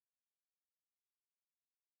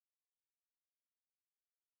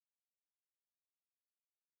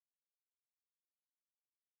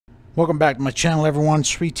Welcome back to my channel, everyone.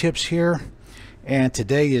 Sweet Tips here, and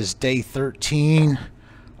today is day 13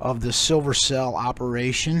 of the silver cell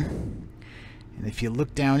operation. And if you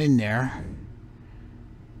look down in there,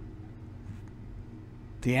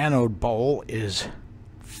 the anode bowl is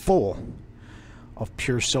full of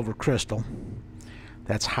pure silver crystal.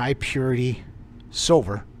 That's high purity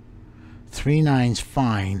silver, 3/9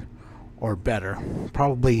 fine or better,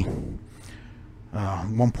 probably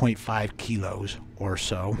 1.5 kilos or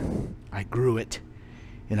so. I grew it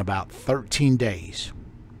in about 13 days.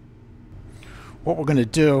 What we're going to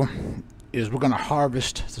do is we're going to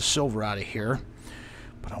harvest the silver out of here,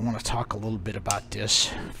 but I want to talk a little bit about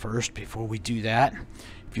this first before we do that.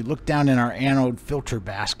 If you look down in our anode filter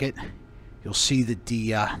basket, you'll see that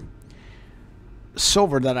the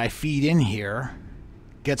silver that I feed in here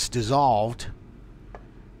gets dissolved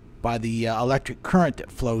by the electric current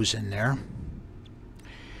that flows in there.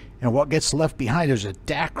 And what gets left behind, there's a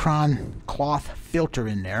Dacron cloth filter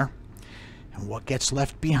in there, and what gets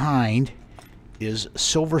left behind is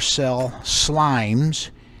silver cell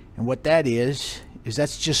slimes. And what that is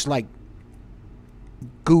that's just like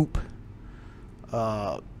goop,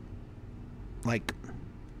 like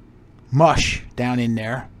mush down in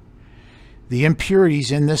there. The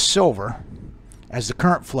impurities in this silver, as the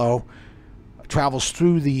current flow travels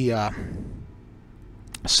through the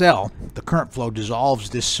cell, the current flow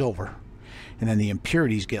dissolves this silver, and then the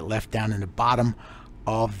impurities get left down in the bottom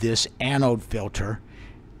of this anode filter,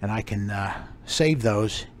 and I can save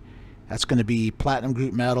those. That's going to be platinum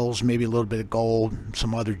group metals, maybe a little bit of gold,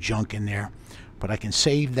 some other junk in there, but I can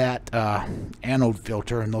save that anode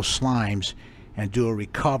filter and those slimes and do a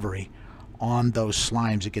recovery on those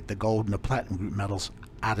slimes to get the gold and the platinum group metals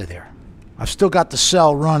out of there. I've still got the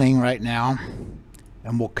cell running right now,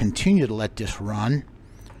 and we'll continue to let this run.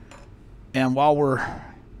 And while we're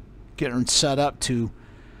getting set up to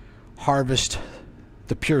harvest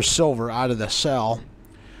the pure silver out of the cell,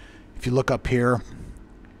 if you look up here,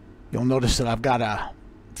 you'll notice that I've got a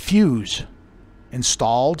fuse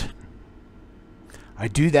installed. I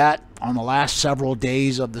do that on the last several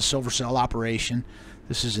days of the silver cell operation.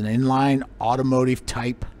 This is an inline automotive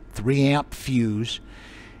type 3-amp fuse,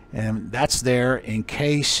 and that's there in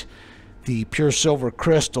case the pure silver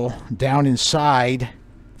crystal down inside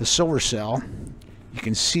the silver cell, you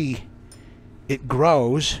can see it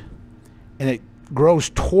grows, and it grows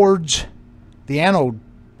towards the anode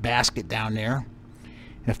basket down there.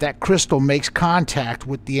 And if that crystal makes contact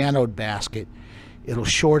with the anode basket, it'll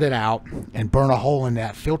short it out and burn a hole in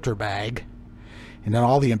that filter bag, and then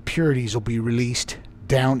all the impurities will be released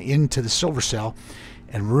down into the silver cell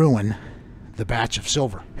and ruin the batch of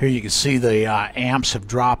silver. Here you can see the amps have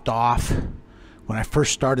dropped off. When I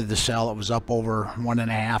first started the cell, it was up over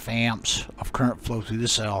 1.5 amps of current flow through the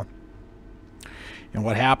cell. And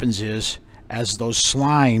what happens is, as those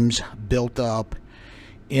slimes built up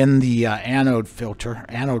in the anode filter,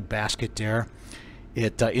 anode basket there,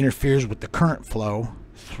 it interferes with the current flow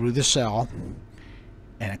through the cell,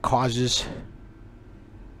 and it causes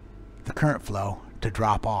the current flow to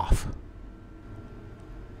drop off.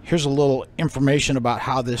 Here's a little information about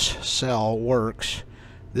how this cell works.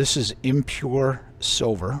 This is impure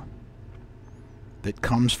silver that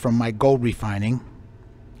comes from my gold refining.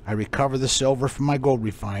 I recover the silver from my gold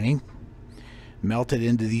refining, melt it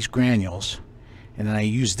into these granules, and then I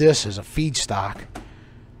use this as a feedstock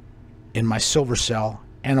in my silver cell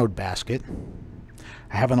anode basket.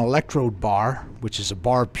 I have an electrode bar, which is a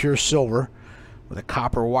bar of pure silver with a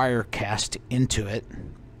copper wire cast into it,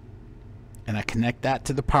 and I connect that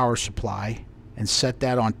to the power supply and set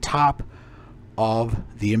that on top of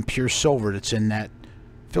the impure silver that's in that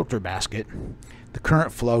filter basket. The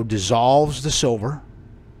current flow dissolves the silver,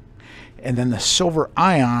 and then the silver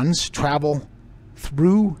ions travel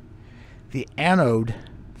through the anode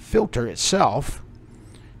filter itself,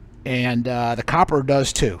 and the copper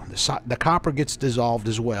does too. The copper gets dissolved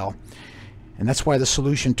as well, and that's why the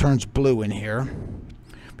solution turns blue in here.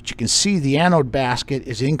 But you can see the anode basket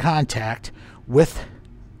is in contact with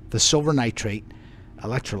the silver nitrate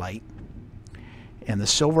electrolyte, and the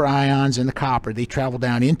silver ions and the copper, they travel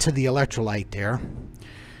down into the electrolyte there.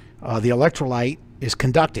 The electrolyte is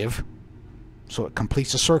conductive, so it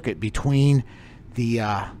completes a circuit between the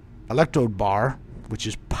electrode bar, which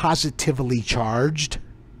is positively charged,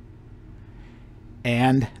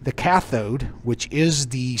 and the cathode, which is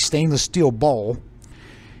the stainless steel bowl.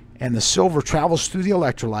 And the silver travels through the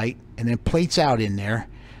electrolyte and then plates out in there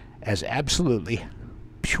as absolutely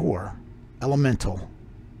pure elemental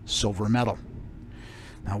silver metal.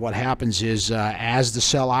 Now what happens is, as the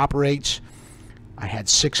cell operates, I had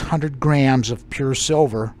 600 grams of pure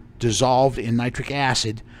silver dissolved in nitric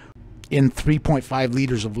acid in 3.5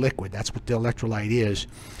 liters of liquid. That's what the electrolyte is.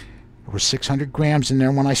 There were 600 grams in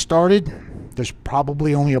there when I started. There's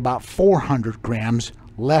probably only about 400 grams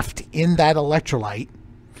left in that electrolyte,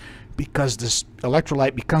 because this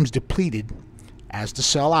electrolyte becomes depleted as the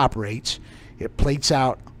cell operates. It plates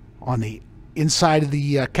out on the inside of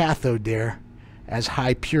the cathode there as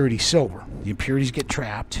high purity silver. The impurities get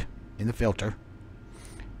trapped in the filter,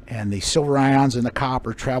 and the silver ions and the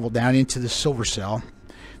copper travel down into the silver cell.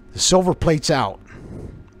 The silver plates out,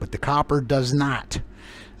 but the copper does not.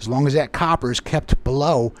 As long as that copper is kept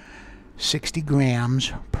below 60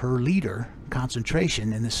 grams per liter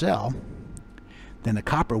concentration in the cell, then the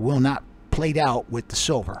copper will not plate out with the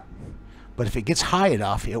silver. But if it gets high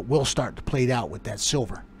enough, it will start to plate out with that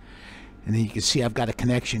silver. And then you can see I've got a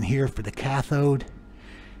connection here for the cathode,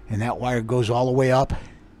 and that wire goes all the way up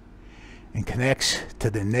and connects to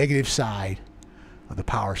the negative side of the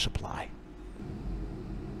power supply.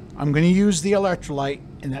 I'm going to use the electrolyte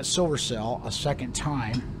in that silver cell a second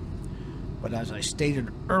time, but as I stated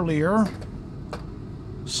earlier,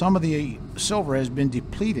 some of the silver has been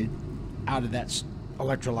depleted out of that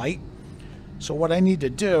electrolyte. So what I need to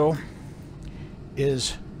do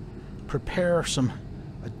is prepare some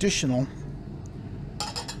additional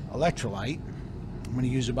electrolyte. I'm going to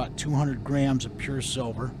use about 200 grams of pure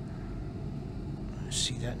silver.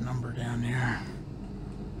 See that number down there?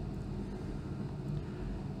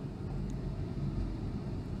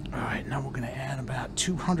 Alright, now we're going to add about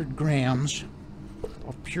 200 grams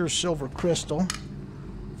of pure silver crystal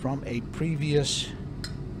from a previous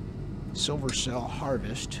silver cell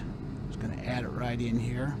harvest. Just going to add it right in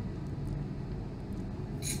here.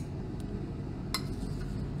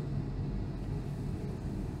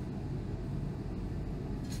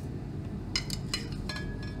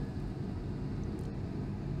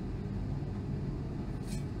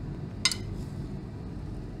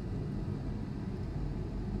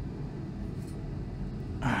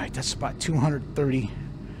 Alright, that's about 230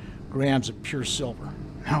 grams of pure silver.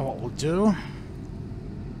 Now what we'll do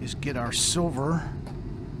is get our silver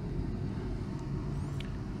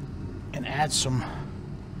and add some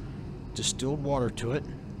distilled water to it.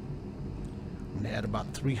 I'm going to add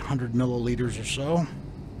about 300 milliliters or so.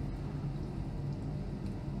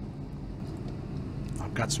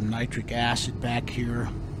 I've got some nitric acid back here.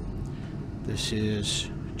 This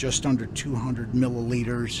is just under 200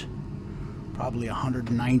 milliliters. Probably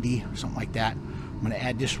 190, something like that. I'm going to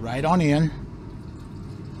add this right on in,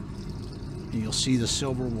 and you'll see the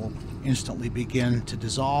silver will instantly begin to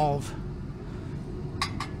dissolve.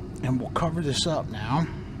 And we'll cover this up now,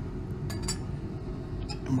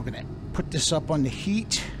 and we're going to put this up on the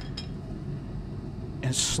heat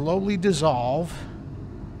and slowly dissolve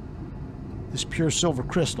this pure silver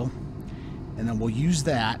crystal, and then we'll use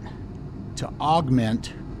that to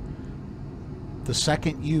augment the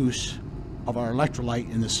second use of our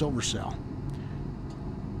electrolyte in the silver cell.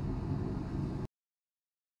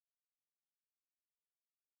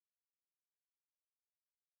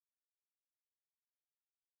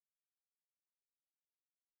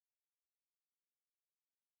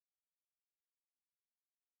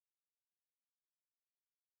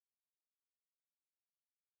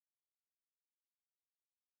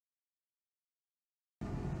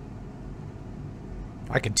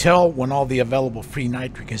 I can tell when all the available free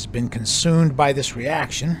nitric has been consumed by this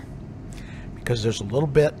reaction, because there's a little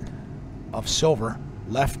bit of silver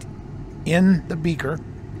left in the beaker.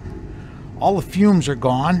 All the fumes are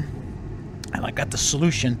gone, and I got the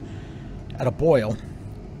solution at a boil.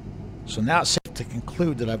 So now it's safe to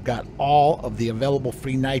conclude that I've got all of the available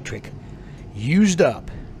free nitric used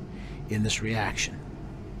up in this reaction.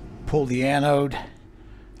 Pull the anode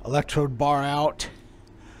electrode bar out.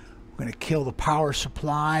 We're going to kill the power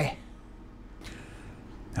supply.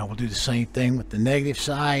 Now we'll do the same thing with the negative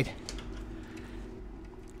side.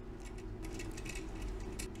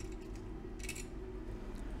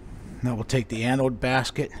 Now we'll take the anode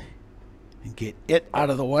basket and get it out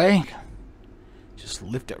of the way. Just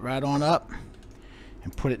lift it right on up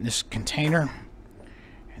and put it in this container.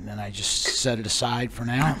 And then I just set it aside for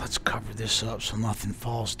now. Let's cover this up so nothing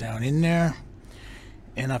falls down in there.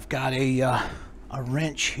 And I've got a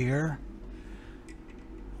wrench here.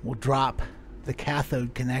 We'll drop the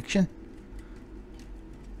cathode connection.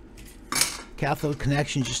 Cathode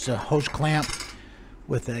connection, just a hose clamp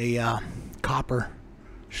with a copper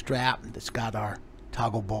strap that's got our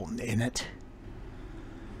toggle bolt in it.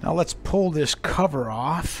 Now let's pull this cover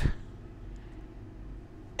off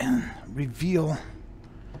and reveal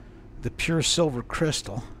the pure silver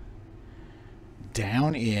crystal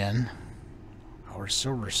down in our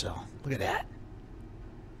silver cell. Look at that.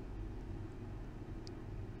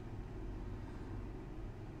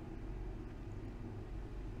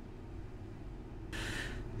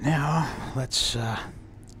 Now let's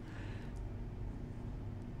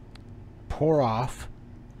pour off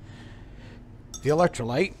the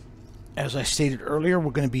electrolyte. As I stated earlier,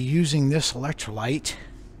 we're going to be using this electrolyte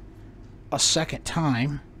a second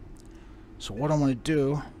time. So what I want to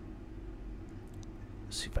do,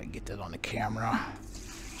 let's see if I can get that on the camera,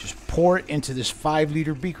 just pour it into this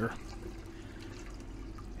 5-liter beaker.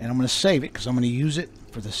 And I'm going to save it because I'm going to use it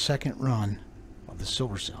for the second run of the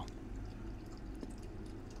silver cell.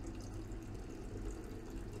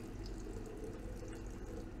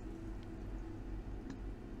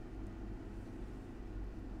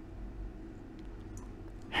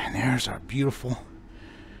 And there's our beautiful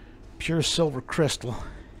pure silver crystal,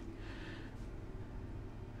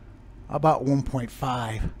 about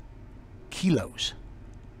 1.5 kilos.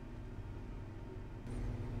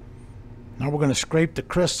 Now we're going to scrape the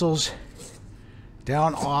crystals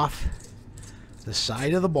down off the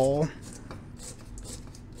side of the bowl.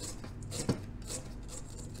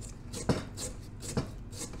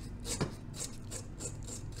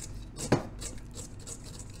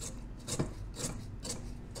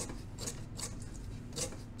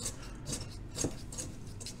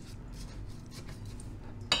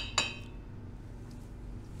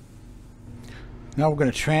 Now we're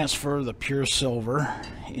going to transfer the pure silver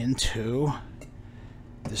into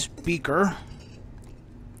this beaker.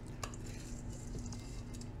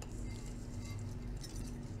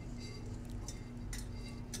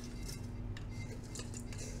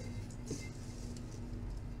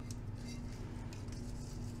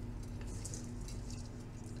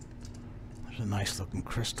 There's a nice looking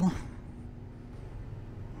crystal.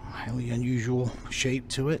 Highly unusual shape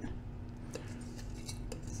to it.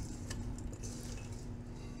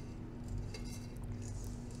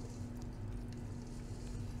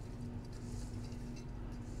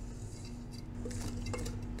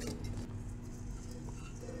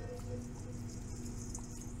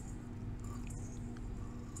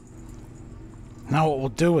 Now what we'll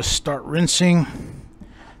do is start rinsing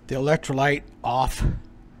the electrolyte off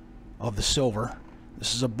of the silver.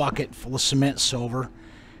 This is a bucket full of cement silver.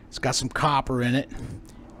 It's got some copper in it,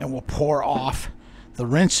 and we'll pour off the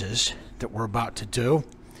rinses that we're about to do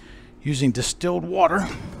using distilled water.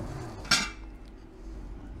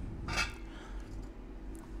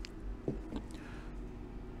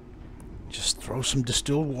 Just throw some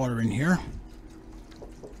distilled water in here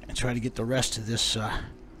and try to get the rest of this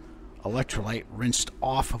electrolyte rinsed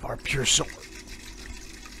off of our pure silver.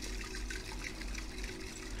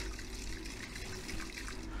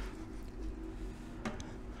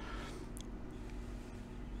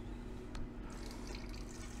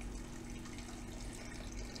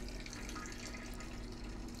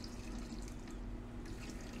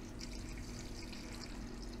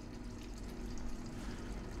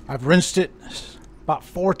 I've rinsed it about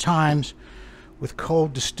 4 times with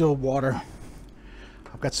cold distilled water.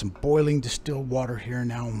 I've got some boiling distilled water here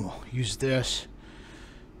now, and we'll use this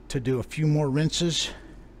to do a few more rinses.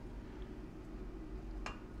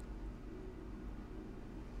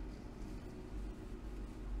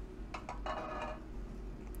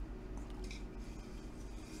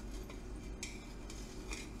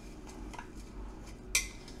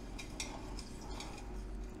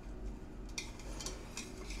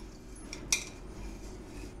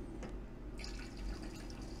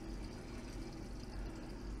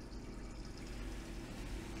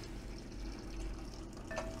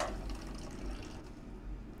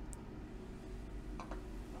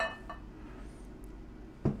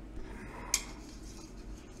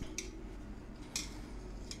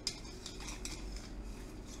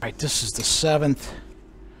 Alright, this is the 7th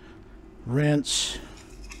rinse,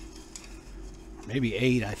 maybe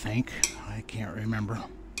 8, I think. I can't remember.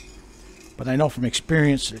 But I know from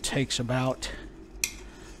experience it takes about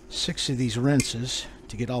 6 of these rinses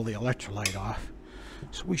to get all the electrolyte off.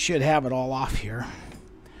 So we should have it all off here.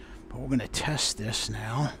 But we're going to test this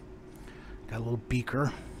now. Got a little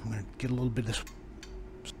beaker. I'm going to get a little bit of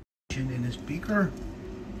this in this beaker.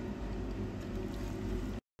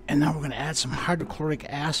 And now we're going to add some hydrochloric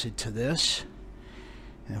acid to this.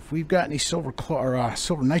 And if we've got any silver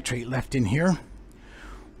nitrate left in here,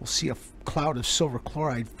 we'll see a cloud of silver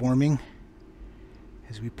chloride forming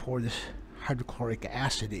as we pour this hydrochloric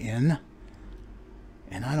acid in.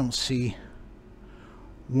 And I don't see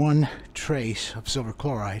one trace of silver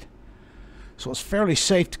chloride. So it's fairly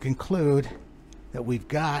safe to conclude that we've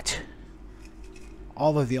got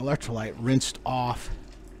all of the electrolyte rinsed off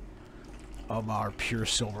of our pure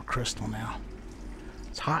silver crystal now.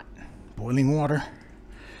 It's hot, boiling water.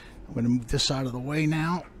 I'm going to move this out of the way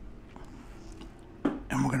now,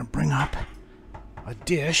 and we're going to bring up a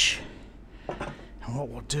dish, And what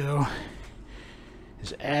we'll do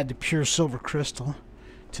is add the pure silver crystal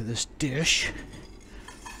to this dish.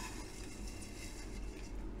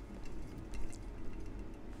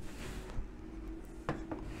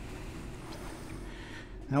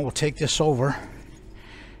 Now we'll take this over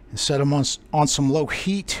and set them on some low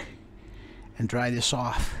heat and dry this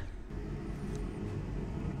off.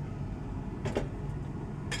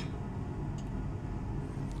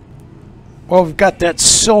 Well, we've got that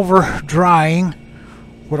silver drying.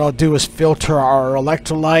 What I'll do is filter our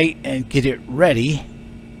electrolyte and get it ready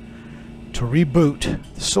to reboot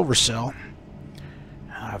the silver cell.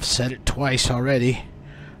 I've said it twice already.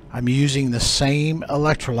 I'm using the same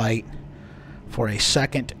electrolyte for a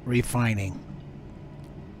second refining.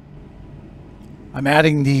 I'm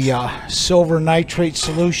adding the silver nitrate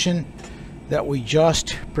solution that we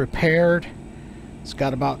just prepared. It's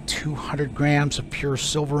got about 200 grams of pure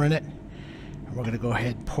silver in it. And we're going to go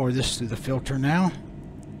ahead and pour this through the filter now.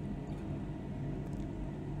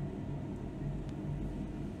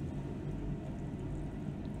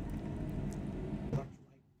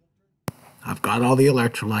 I've got all the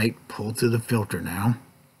electrolyte pulled through the filter now.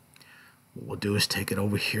 What we'll do is take it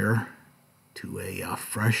over here to a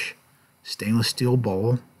fresh stainless steel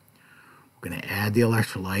bowl. We're going to add the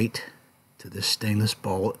electrolyte to this stainless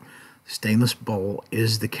bowl. The stainless bowl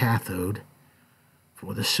is the cathode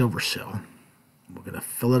for the silver cell. We're going to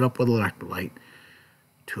fill it up with electrolyte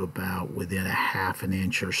to about within a half an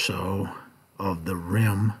inch or so of the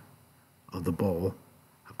rim of the bowl.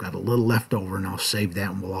 I've got a little left over, and I'll save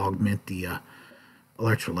that, and we'll augment the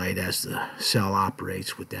electrolyte as the cell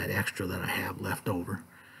operates with that extra that I have left over.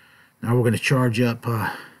 Now we're going to charge up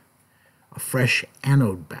a fresh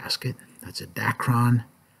anode basket. That's a Dacron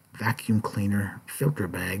vacuum cleaner filter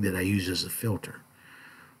bag that I use as a filter.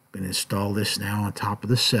 I'm going to install this now on top of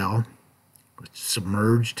the cell. It's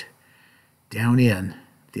submerged down in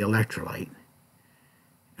the electrolyte,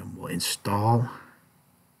 and we'll install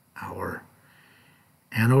our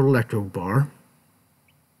anode electrode bar.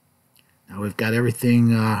 Now we've got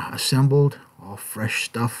everything assembled, all fresh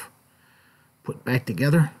stuff put back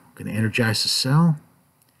together. I'm going to energize the cell,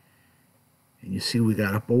 and you see we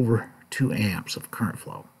got up over 2 amps of current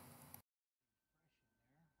flow.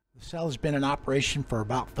 The cell has been in operation for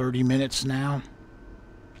about 30 minutes now.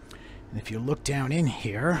 And if you look down in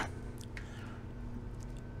here,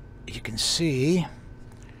 you can see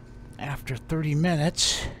after 30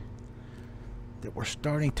 minutes that we're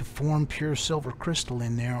starting to form pure silver crystal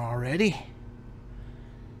in there already.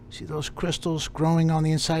 See those crystals growing on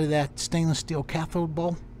the inside of that stainless steel cathode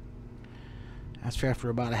bowl? That's after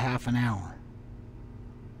about a half an hour.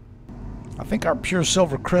 I think our pure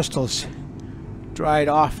silver crystals dried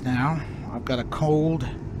off now. I've got a cold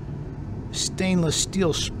stainless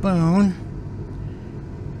steel spoon,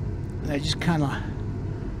 and I just kind of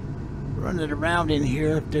run it around in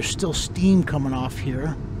here. If there's still steam coming off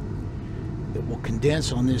here, it will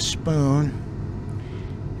condense on this spoon,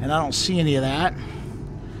 and I don't see any of that,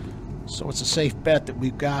 so it's a safe bet that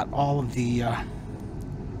we've got all of the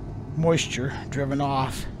moisture driven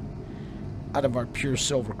off out of our pure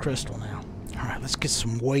silver crystal now. Alright, let's get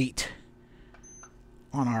some weight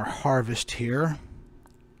on our harvest here.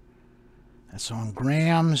 That's on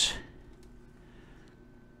grams.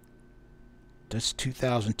 That's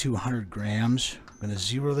 2,200 grams. I'm going to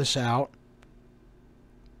zero this out.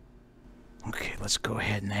 Okay, let's go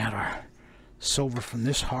ahead and add our silver from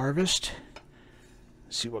this harvest.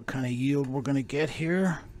 See what kind of yield we're going to get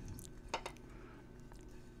here.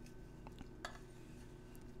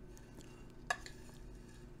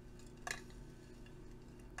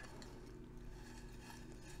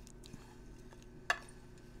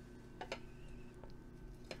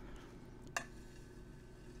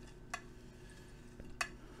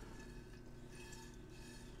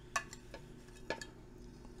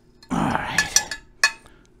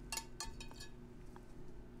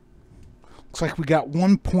 Looks like we got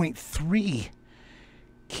 1.3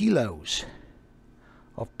 kilos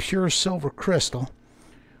of pure silver crystal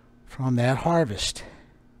from that harvest,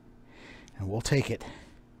 and we'll take it.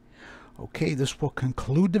 Okay, this will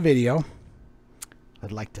conclude the video.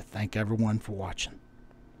 I'd like to thank everyone for watching.